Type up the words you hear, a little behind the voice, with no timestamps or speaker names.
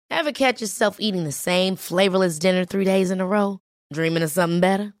Ever catch yourself eating the same flavorless dinner 3 days in a row? Dreaming of something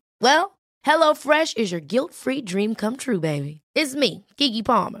better? Well, HelloFresh is your guilt-free dream come true, baby. It's me, Keke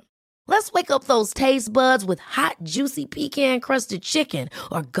Palmer. Let's wake up those taste buds with hot, juicy pecan-crusted chicken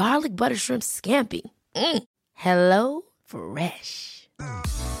or garlic butter shrimp scampi. Hello Fresh.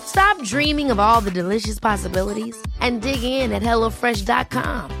 Stop dreaming of all the delicious possibilities and dig in at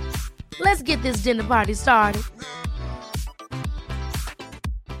HelloFresh.com. Let's get this dinner party started.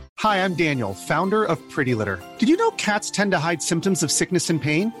 Hi, I'm Daniel, founder of Pretty Litter. Did you know cats tend to hide symptoms of sickness and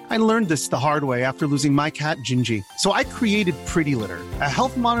pain? I learned this the hard way after losing my cat, Gingy. So I created Pretty Litter, a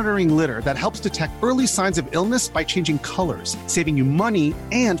health monitoring litter that helps detect early signs of illness by changing colors, saving you money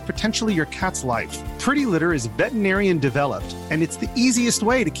and potentially your cat's life. Pretty Litter is veterinarian developed, and it's the easiest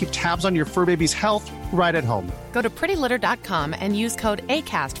way to keep tabs on your fur baby's health right at home. Go to prettylitter.com and use code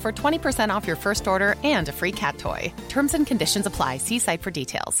ACAST for 20% off your first order and a free cat toy. Terms and conditions apply. See site for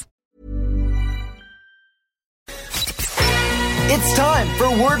details. It's time for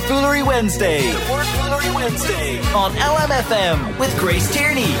Word Foolery Wednesday. Word Foolery Wednesday on LMFM with Grace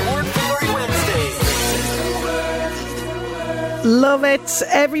Tierney. Word Foolery Wednesday. Love it.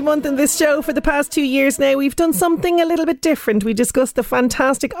 Every month in this show for the past 2 years now, we've done something a little bit different. We discussed the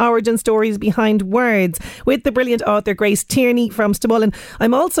fantastic origin stories behind words with the brilliant author Grace Tierney from Stamullen.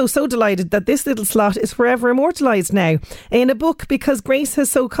 I'm also so delighted that this little slot is forever immortalised now in a book, because Grace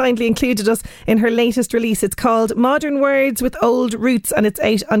has so kindly included us in her latest release. It's called Modern Words with Old Roots and it's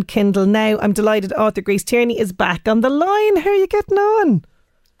out on Kindle now. I'm delighted author Grace Tierney is back on the line. How are you getting on?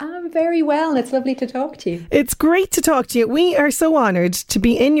 I'm very well, and it's lovely to talk to you. It's great to talk to you. We are so honoured to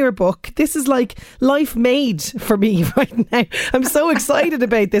be in your book. This is like life made for me right now. I'm so excited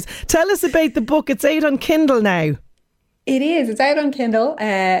about this. Tell us about the book. It's out on Kindle now. It is. It's out on Kindle.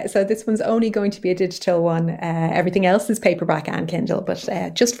 So this one's only going to be a digital one. Everything else is paperback and Kindle, but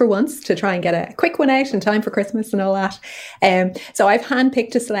just for once to try and get a quick one out in time for Christmas and all that. So I've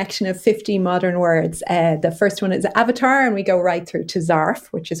handpicked a selection of 50 modern words. The first one is Avatar, and we go right through to Zarf,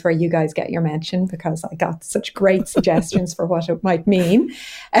 which is where you guys get your mention, because I got such great suggestions for what it might mean.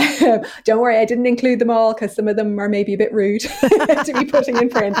 Don't worry, I didn't include them all because some of them are maybe a bit rude to be putting in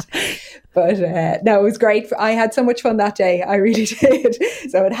print. But no, it was great. I had so much fun that day. I really did.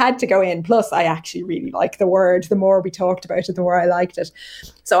 So it had to go in. Plus, I actually really like the word. The more we talked about it, the more I liked it.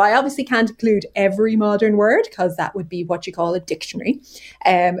 So I obviously can't include every modern word because that would be what you call a dictionary.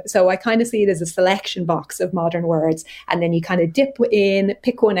 So I kind of see it as a selection box of modern words. And then you kind of dip in,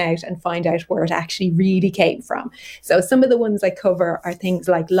 pick one out and find out where it actually really came from. So some of the ones I cover are things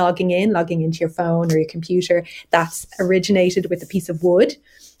like logging into your phone or your computer. That's originated with a piece of wood.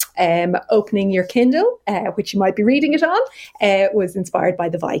 Opening your Kindle, which you might be reading it on, was inspired by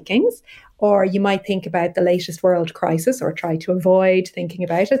the Vikings. Or you might think about the latest world crisis or try to avoid thinking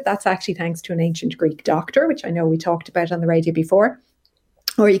about it. That's actually thanks to an ancient Greek doctor, which I know we talked about on the radio before.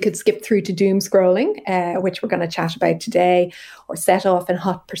 Or you could skip through to doom scrolling, which we're going to chat about today, or set off in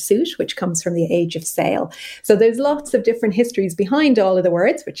hot pursuit, which comes from the age of sail. So there's lots of different histories behind all of the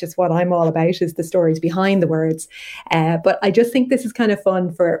words, which is what I'm all about, is the stories behind the words. But I just think this is kind of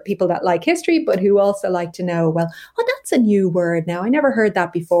fun for people that like history, but who also like to know, well, oh, that's a new word now. I never heard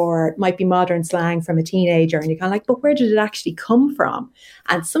that before. It might be modern slang from a teenager. And you're kind of like, but where did it actually come from?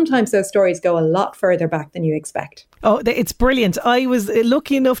 And sometimes those stories go a lot further back than you expect. Oh, it's brilliant. I was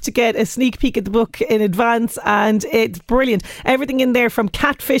lucky enough to get a sneak peek at the book in advance, and it's brilliant. Everything in there from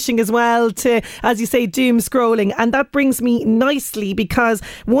catfishing as well to, as you say, doom scrolling. And that brings me nicely, because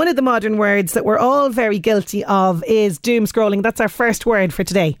one of the modern words that we're all very guilty of is doom scrolling. That's our first word for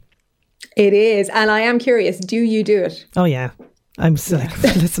today. It is. And I am curious, do you do it? Oh, yeah. I'm so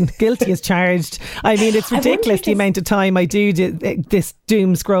listen, guilty as charged. I mean, it's ridiculous the amount of time I do this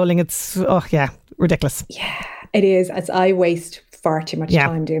doom scrolling. It's, ridiculous. Yeah. It is, as I waste far too much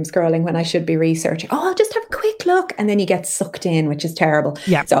time doom scrolling when I should be researching. Oh, I'll just have a quick look. And then you get sucked in, which is terrible.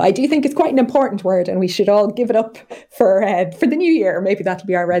 Yeah. So I do think it's quite an important word, and we should all give it up for the new year. Maybe that'll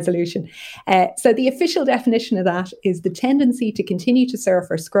be our resolution. So the official definition of that is the tendency to continue to surf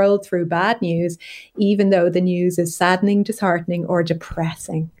or scroll through bad news, even though the news is saddening, disheartening, or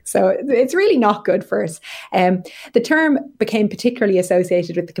depressing. So it's really not good for us. The term became particularly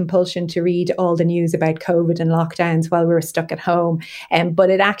associated with the compulsion to read all the news about COVID and lockdowns while we were stuck at home. But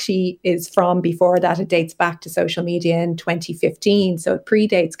it actually is from before that. It dates back to social media in 2015. So it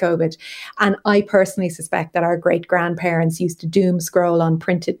predates COVID. And I personally suspect that our great grandparents used to doom scroll on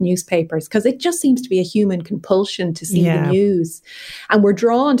printed newspapers because it just seems to be a human compulsion to see the news. And we're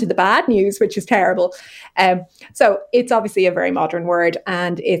drawn to the bad news, which is terrible. So it's obviously a very modern word,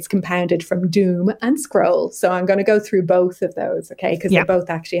 and it's it's compounded from doom and scroll. So I'm going to go through both of those, okay, because they both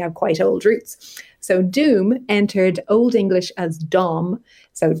actually have quite old roots. So doom entered Old English as dom,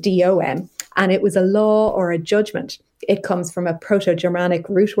 so D-O-M, and it was a law or a judgment. It comes from a Proto-Germanic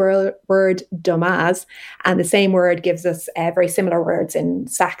root word domaz, and the same word gives us very similar words in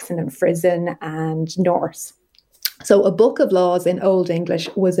Saxon and Frisian and Norse. So a book of laws in Old English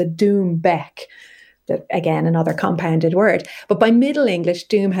was a doom beck. Again, another compounded word. But by Middle English,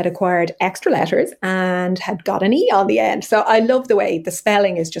 doom had acquired extra letters and had got an E on the end. So I love the way the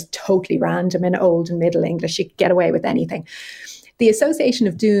spelling is just totally random in Old and Middle English. You can get away with anything. The association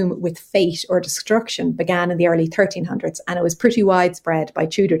of doom with fate or destruction began in the early 1300s, and it was pretty widespread by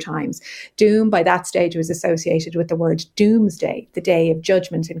Tudor times. Doom, by that stage, was associated with the word doomsday, the day of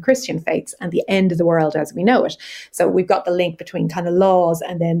judgment in Christian faiths, and the end of the world as we know it. So we've got the link between kind of laws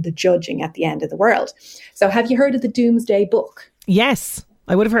and then the judging at the end of the world. So have you heard of the Doomsday Book? Yes,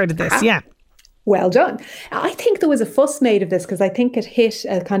 I would have heard of this, yeah. Well done. I think there was a fuss made of this because I think it hit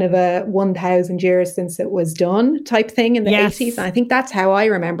a kind of a 1,000 years since it was done type thing in the 80s. And I think that's how I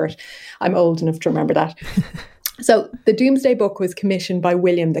remember it. I'm old enough to remember that. So the Doomsday Book was commissioned by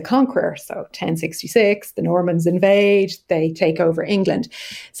William the Conqueror. So 1066, the Normans invade, they take over England.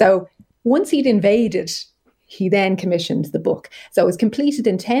 So once he'd invaded, he then commissioned the book. So it was completed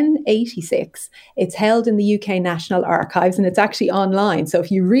in 1086. It's held in the UK National Archives and it's actually online. So if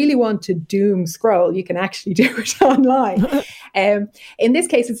you really want to doom scroll, you can actually do it online. In this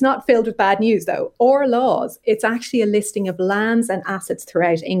case, it's not filled with bad news though, or laws. It's actually a listing of lands and assets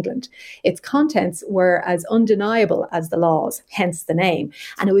throughout England. Its contents were as undeniable as the laws, hence the name.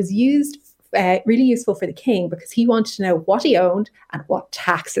 And it was really useful for the king because he wanted to know what he owned and what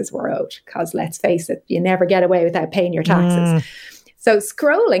taxes were owed. Because let's face it, you never get away without paying your taxes. So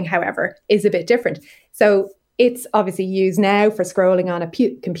scrolling, however, is a bit different. So it's obviously used now for scrolling on a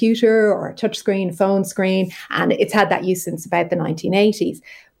computer or a touchscreen, phone screen, and it's had that use since about the 1980s.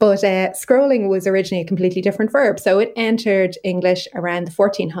 But scrolling was originally a completely different verb. So it entered English around the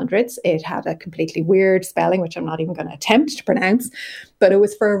 1400s. It had a completely weird spelling, which I'm not even going to attempt to pronounce, but it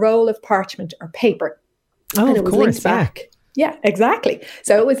was for a roll of parchment or paper. Oh, and it of was course, linked back. Yeah, exactly.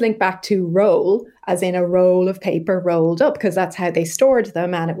 So it was linked back to roll, as in a roll of paper rolled up, because that's how they stored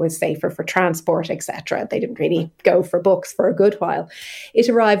them and it was safer for transport, etc. They didn't really go for books for a good while. It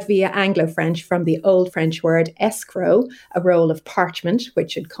arrived via Anglo-French from the Old French word escrow, a roll of parchment,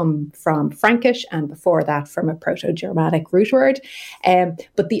 which had come from Frankish and before that from a Proto-Germanic root word.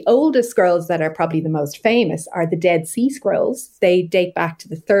 But the oldest scrolls that are probably the most famous are the Dead Sea Scrolls. They date back to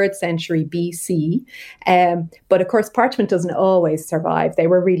the 3rd century BC. But of course, parchment doesn't always survive. They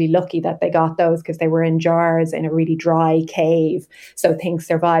were really lucky that they got those because they were in jars in a really dry cave. So things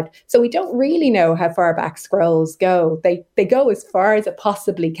survived. So we don't really know how far back scrolls go. They go as far as it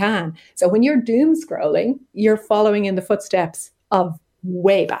possibly can. So when you're doom scrolling, you're following in the footsteps of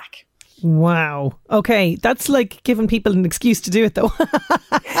way back. Wow. Okay. That's like giving people an excuse to do it though.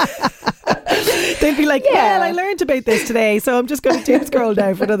 They'd be like, well, I learned about this today, so I'm just going to doom scroll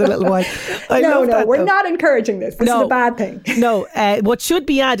now for another little while. We're not encouraging this. This is a bad thing. No, what should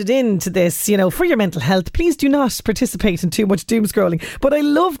be added into this, for your mental health, please do not participate in too much doom scrolling. But I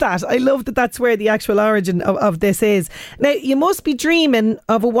love that. I love that that's where the actual origin of this is. Now, you must be dreaming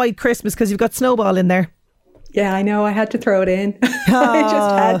of a white Christmas because you've got Snowball in there. Yeah, I know. I had to throw it in.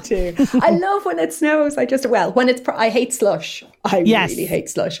 I just had to. I love when it snows. I hate slush. I really hate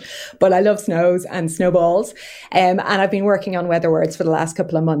slush, but I love snows and snowballs. And I've been working on weather words for the last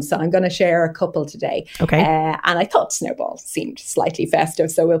couple of months, so I'm going to share a couple today. Okay. And I thought snowball seemed slightly festive,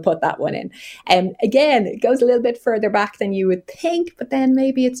 so we'll put that one in. Again, it goes a little bit further back than you would think, but then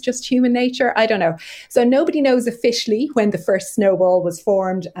maybe it's just human nature. I don't know. So nobody knows officially when the first snowball was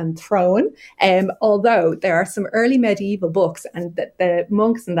formed and thrown, although there are some early medieval books, and the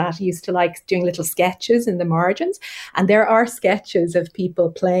monks and that used to like doing little sketches in the margins, and there are sketches of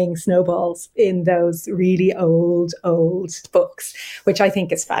people playing snowballs in those really old books, which I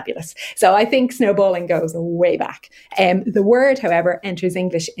think is fabulous. So I think snowballing goes way back. The word, however, enters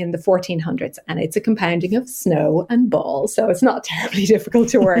English in the 1400s, and it's a compounding of snow and ball, so it's not terribly difficult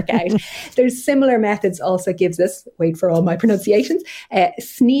to work out. There's similar methods also gives us, wait for all my pronunciations,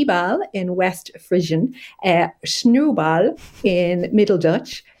 sneebal in West Frisian, Snoebal in Middle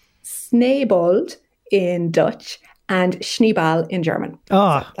Dutch, Snebold in Dutch, and Schneeball in German.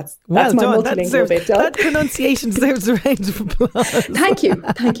 Oh, that's well my done. multilingual bit done. That pronunciation deserves a round of applause. Thank you.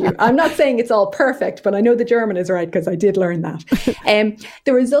 I'm not saying it's all perfect, but I know the German is right because I did learn that.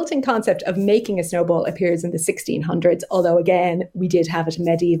 The resulting concept of making a snowball appears in the 1600s, although again, we did have it in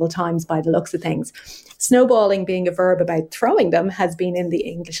medieval times by the looks of things. Snowballing, being a verb about throwing them, has been in the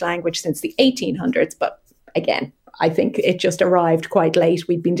English language since the 1800s, but again, I think it just arrived quite late.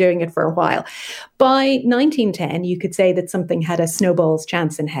 We'd been doing it for a while. By 1910, you could say that something had a snowball's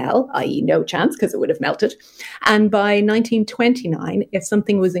chance in hell, i.e. no chance because it would have melted. And by 1929, if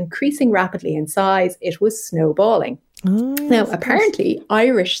something was increasing rapidly in size, it was snowballing. Now, apparently,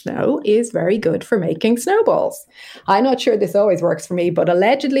 Irish snow is very good for making snowballs. I'm not sure this always works for me, but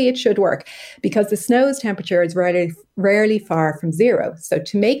allegedly it should work because the snow's temperature is rarely far from zero. So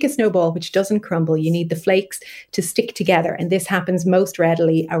to make a snowball which doesn't crumble, you need the flakes to stick together. And this happens most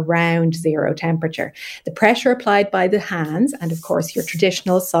readily around zero temperature. The pressure applied by the hands, and of course your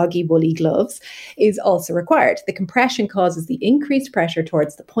traditional soggy woolly gloves, is also required. The compression causes the increased pressure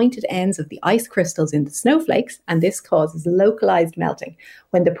towards the pointed ends of the ice crystals in the snowflakes, and this causes localized melting.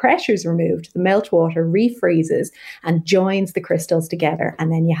 When the pressure is removed, the meltwater refreezes and joins the crystals together,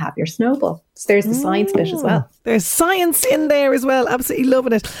 and then you have your snowball. So there's the science bit as well. There's science in there as well. Absolutely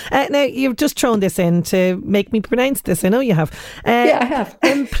loving it. Now, you've just thrown this in to make me pronounce this. I know you have. Yeah, I have.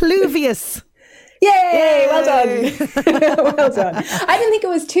 Impluvious. Yay! Well done. Well done. I didn't think it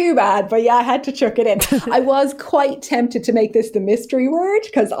was too bad, but yeah, I had to chuck it in. I was quite tempted to make this the mystery word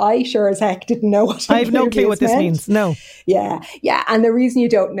because I sure as heck didn't know what I have no clue what this means. No. Yeah. And the reason you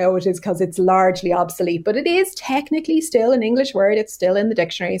don't know it is because it's largely obsolete, but it is technically still an English word. It's still in the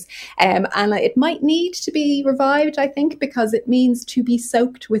dictionaries. And it might need to be revived, I think, because it means to be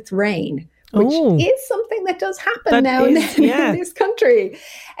soaked with rain, which is something that does happen now and then in this country.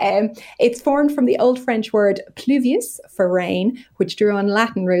 It's formed from the Old French word pluvius for rain, which drew on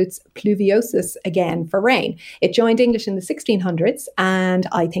Latin roots pluviosus again for rain. It joined English in the 1600s, and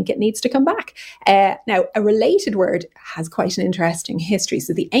I think it needs to come back. Now, a related word has quite an interesting history.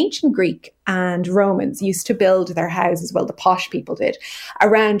 So the ancient Greek and Romans used to build their houses, well, the posh people did,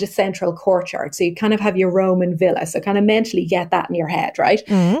 around a central courtyard. So you kind of have your Roman villa. So kind of mentally get that in your head, right?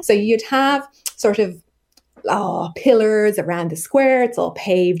 Mm-hmm. So you'd have sort of pillars around the square. It's all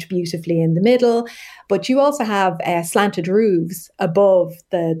paved beautifully in the middle. But you also have slanted roofs above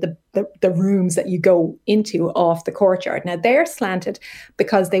the rooms that you go into off the courtyard. Now, they're slanted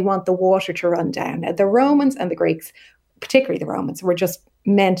because they want the water to run down. Now, the Romans and the Greeks, particularly the Romans, were just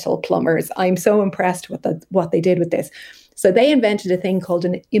mental plumbers. I'm so impressed with what they did with this. So they invented a thing called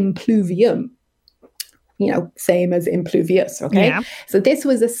an impluvium. Same as impluvious, okay? Yeah. So this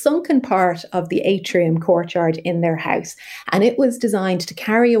was a sunken part of the atrium courtyard in their house, and it was designed to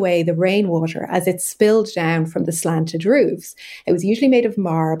carry away the rainwater as it spilled down from the slanted roofs. It was usually made of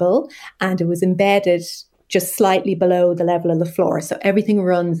marble, and it was embedded just slightly below the level of the floor. So everything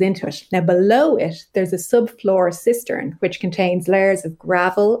runs into it. Now, below it, there's a subfloor cistern, which contains layers of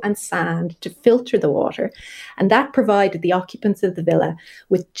gravel and sand to filter the water. And that provided the occupants of the villa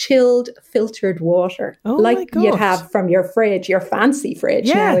with chilled, filtered water, like you'd have from your fridge, your fancy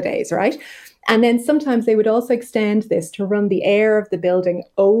fridge nowadays, right? And then sometimes they would also extend this to run the air of the building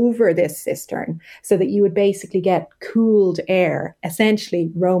over this cistern so that you would basically get cooled air,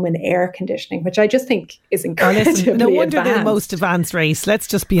 essentially Roman air conditioning, which I just think is incredibly no wonder advanced. They're the most advanced race. Let's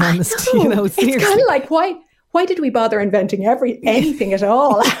just be honest. Seriously. It's kind of like, why did we bother inventing anything at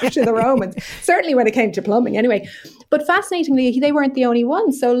all after the Romans? Certainly when it came to plumbing anyway. But fascinatingly, they weren't the only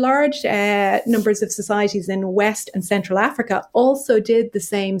ones. So large numbers of societies in West and Central Africa also did the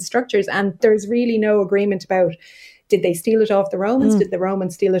same structures. And there's really no agreement about, did they steal it off the Romans? Did the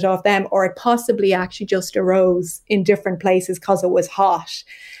Romans steal it off them? Or it possibly actually just arose in different places because it was hot.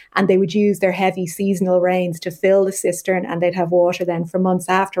 And they would use their heavy seasonal rains to fill the cistern, and they'd have water then for months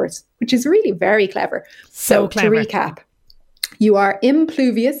afterwards, which is really very clever. So clever. To recap, you are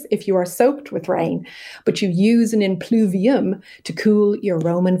impluvious if you are soaked with rain, but you use an impluvium to cool your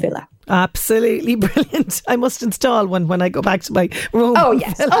Roman villa. Absolutely brilliant. I must install one when I go back to my Roman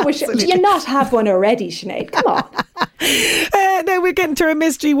villa. Do you not have one already, Sinead? Come on. Now we're getting to a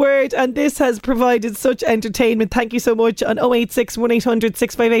mystery word, and this has provided such entertainment. Thank you so much on 086 1800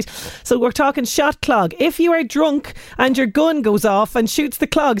 658. So we're talking shot clog. If you are drunk and your gun goes off and shoots the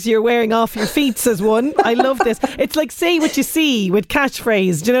clogs you're wearing off your feet, says one. I love this. It's like say what you see with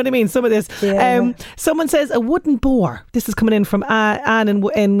catchphrase. Do you know what I mean? Some of this. Yeah. Someone says a wooden bore. This is coming in from Anne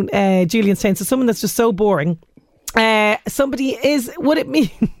in Julianstown. So someone that's just so boring. Somebody would it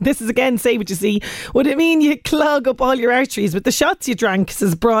mean, this is again, say what you see, would it mean you clog up all your arteries with the shots you drank,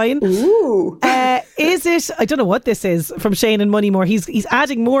 says Brian? Ooh. Is it, I don't know what this is, from Shane and Moneymore. He's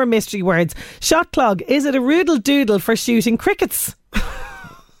adding more mystery words. Shot clog, is it a roodle doodle for shooting crickets?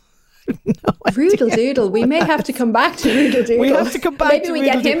 Roodle doodle. We may have to come back to roodle doodle. We have to come back Maybe to we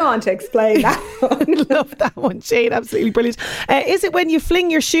get him on to explain that one. Love that one, Shane. Absolutely brilliant. Is it when you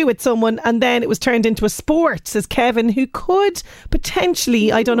fling your shoe at someone and then it was turned into a sport, says Kevin, who could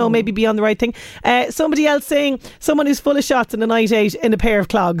potentially, I don't know, maybe be on the right thing. Somebody else saying someone who's full of shots on a night out in a pair of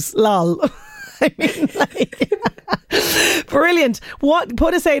clogs. Lol. I mean, like, brilliant.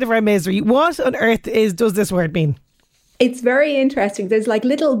 Put us out of our misery. What on earth does this word mean? It's very interesting. There's like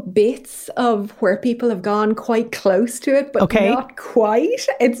little bits of where people have gone quite close to it, but not quite.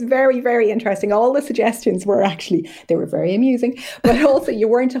 It's very, very interesting. All the suggestions were they were very amusing, but also you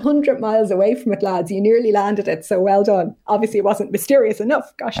weren't 100 miles away from it, lads. You nearly landed it. So well done. Obviously it wasn't mysterious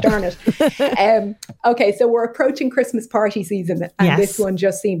enough. Gosh darn it. Okay, so we're approaching Christmas party season, and this one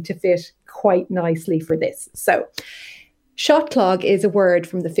just seemed to fit quite nicely for this. So shot clog is a word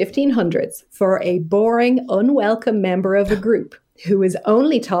from the 1500s for a boring, unwelcome member of a group who is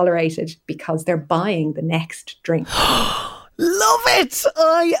only tolerated because they're buying the next drink. Love it.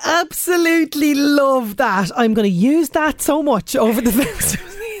 I absolutely love that. I'm going to use that so much over the next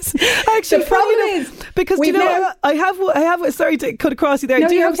Actually, the problem is because you know, I have. Sorry to cut across you there. I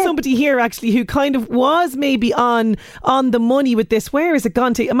do have somebody here actually who kind of was maybe on the money with this. Where is it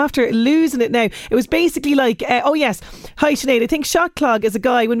gone to? I'm after losing it now. It was basically like, oh yes, hi Sinead. I think shot clog is a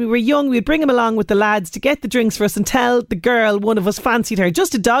guy. When we were young, we'd bring him along with the lads to get the drinks for us and tell the girl one of us fancied her.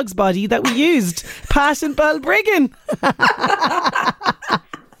 Just a dog's body that we used. Pat and Balbriggan.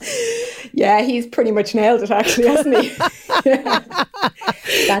 Yeah, he's pretty much nailed it actually, hasn't he?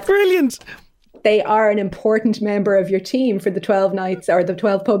 That's brilliant. They are an important member of your team for the 12 nights or the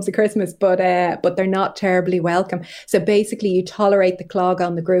 12 pubs of Christmas, but they're not terribly welcome. So basically you tolerate the clog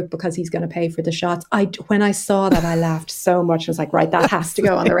on the group because he's going to pay for the shots. When I saw that, I laughed so much. I was like, right, that has to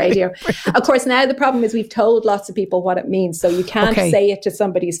go on the radio. Of course, now the problem is we've told lots of people what it means. So you can't say it to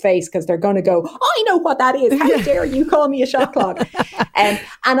somebody's face because they're going to go, I know what that is. How dare you call me a shot clog? And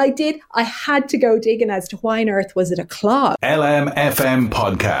I had to go digging as to why on earth was it a clog. LMFM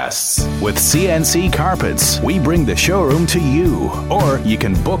podcasts with CNC Carpets. We bring the showroom to you. Or you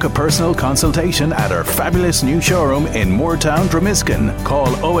can book a personal consultation at our fabulous new showroom in Moortown, Dromiskin.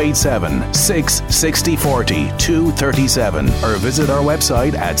 Call 087 660 40 237 or visit our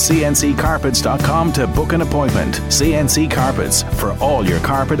website at cnccarpets.com to book an appointment. CNC Carpets, for all your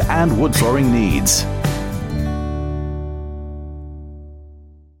carpet and wood flooring needs.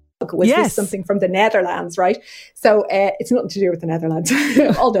 Was this something from the Netherlands, right? So it's nothing to do with the Netherlands,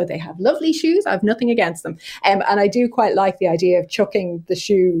 although they have lovely shoes. I have nothing against them. And I do quite like the idea of chucking the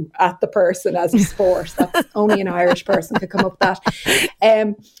shoe at the person as a sport. That's only an Irish person could come up with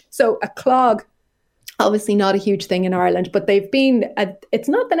that. So a clog, obviously not a huge thing in Ireland, but they've been, it's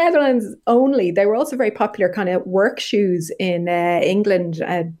not the Netherlands only. They were also very popular kind of work shoes in England.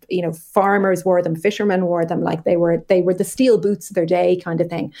 Farmers wore them, fishermen wore them, like they were the steel boots of their day kind of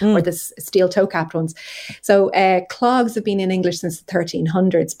thing, or the steel toe-capped ones. So clogs have been in English since the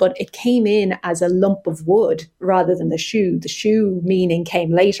 1300s, but it came in as a lump of wood rather than the shoe. The shoe meaning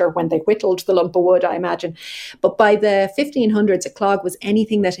came later when they whittled the lump of wood, I imagine. But by the 1500s, a clog was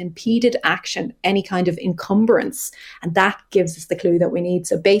anything that impeded action, any kind of encumbrance, and that gives us the clue that we need.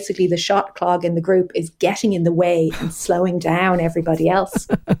 So basically the shot clog in the group is getting in the way and slowing down everybody else.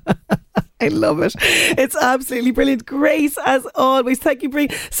 I love it. It's absolutely brilliant. Grace, as always, thank you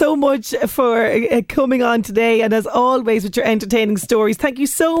so much for coming on today, and as always with your entertaining stories. Thank you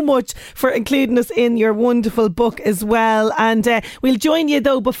so much for including us in your wonderful book as well. And we'll join you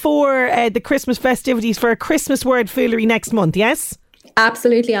though before the Christmas festivities for a Christmas word foolery next month, yes?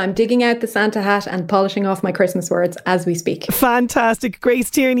 Absolutely. I'm digging out the Santa hat and polishing off my Christmas words as we speak. Fantastic. Grace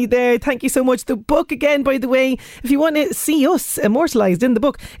Tierney there. Thank you so much. The book again, by the way, if you want to see us immortalised in the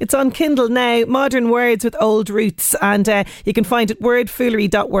book, it's on Kindle now. Modern Words with Old Roots. And you can find it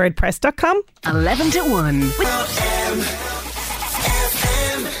wordfoolery.wordpress.com. 11 to 1.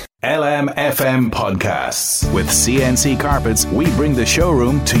 LMFM podcasts. With CNC Carpets, we bring the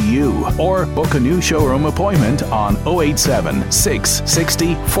showroom to you. Or book a new showroom appointment on 087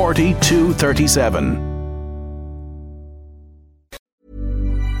 660 40 237.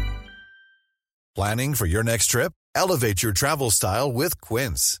 Planning for your next trip? Elevate your travel style with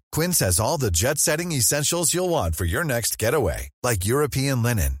Quince. Quince has all the jet-setting essentials you'll want for your next getaway, like European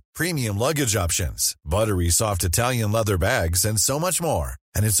linen, premium luggage options, buttery soft Italian leather bags, and so much more.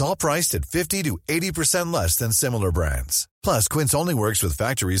 And it's all priced at 50 to 80% less than similar brands. Plus, Quince only works with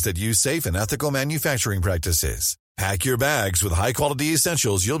factories that use safe and ethical manufacturing practices. Pack your bags with high-quality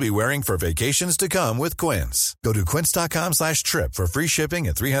essentials you'll be wearing for vacations to come with Quince. Go to quince.com/trip for free shipping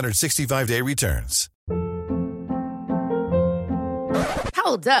and 365-day returns.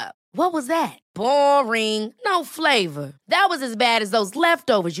 Hold up. What was that? Boring. No flavor. That was as bad as those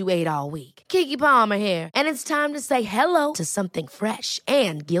leftovers you ate all week. Keke Palmer here, and it's time to say hello to something fresh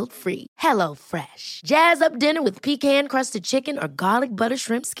and guilt-free. Hello Fresh. Jazz up dinner with pecan-crusted chicken or garlic butter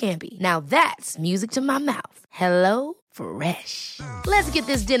shrimp scampi. Now that's music to my mouth. Hello Fresh. Let's get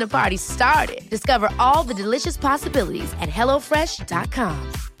this dinner party started. Discover all the delicious possibilities at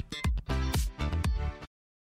HelloFresh.com.